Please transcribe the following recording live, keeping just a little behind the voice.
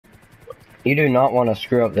You do not want to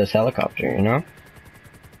screw up this helicopter, you know?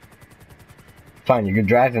 Fine, you can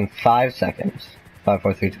drive in 5 seconds. 5,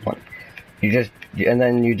 4, 3, 2, 1. And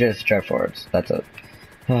then you just drive forwards. That's it.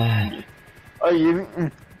 Okay,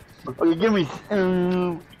 give me.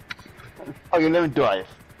 Okay, let me drive.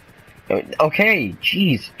 Okay,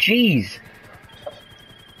 jeez.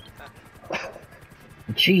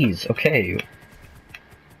 Jeez, okay.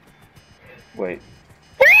 Wait.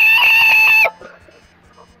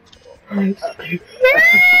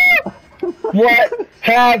 What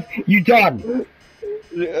have you done?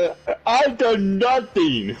 I've done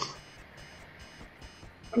nothing.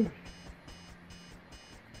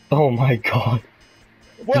 Oh my god.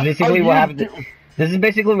 What This is basically what happened. This is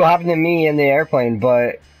basically what happened to me in the airplane,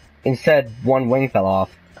 but instead one wing fell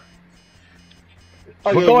off.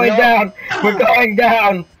 Okay, We're going down. We're going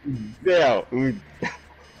down. Yeah.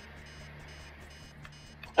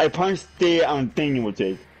 I punched the thing with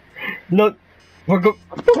it. No, we're going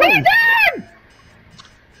down.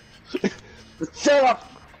 Shut up!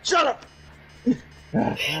 Shut up!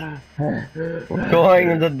 We're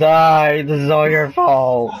going to die. This is all your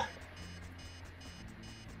fault.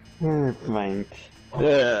 Frank.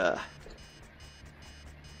 Yeah.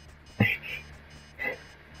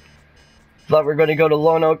 Thought we were gonna go to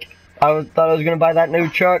Lone Oak. Thought I was gonna buy that new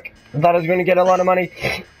truck. I thought I was gonna get a lot of money.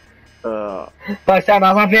 Bye, Sam.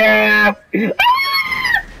 I love you.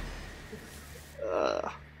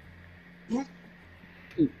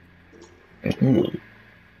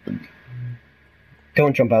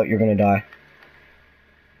 Don't jump out. You're gonna die.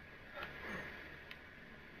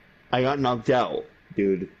 I got knocked out,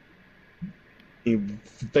 dude. You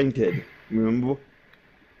fainted, remember?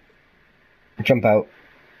 Jump out.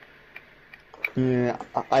 Yeah,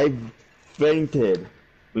 I fainted,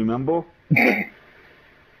 remember?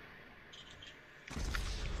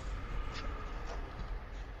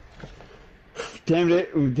 Damn it,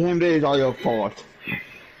 it's all your fault.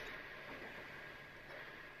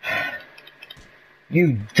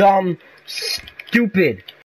 You dumb, stupid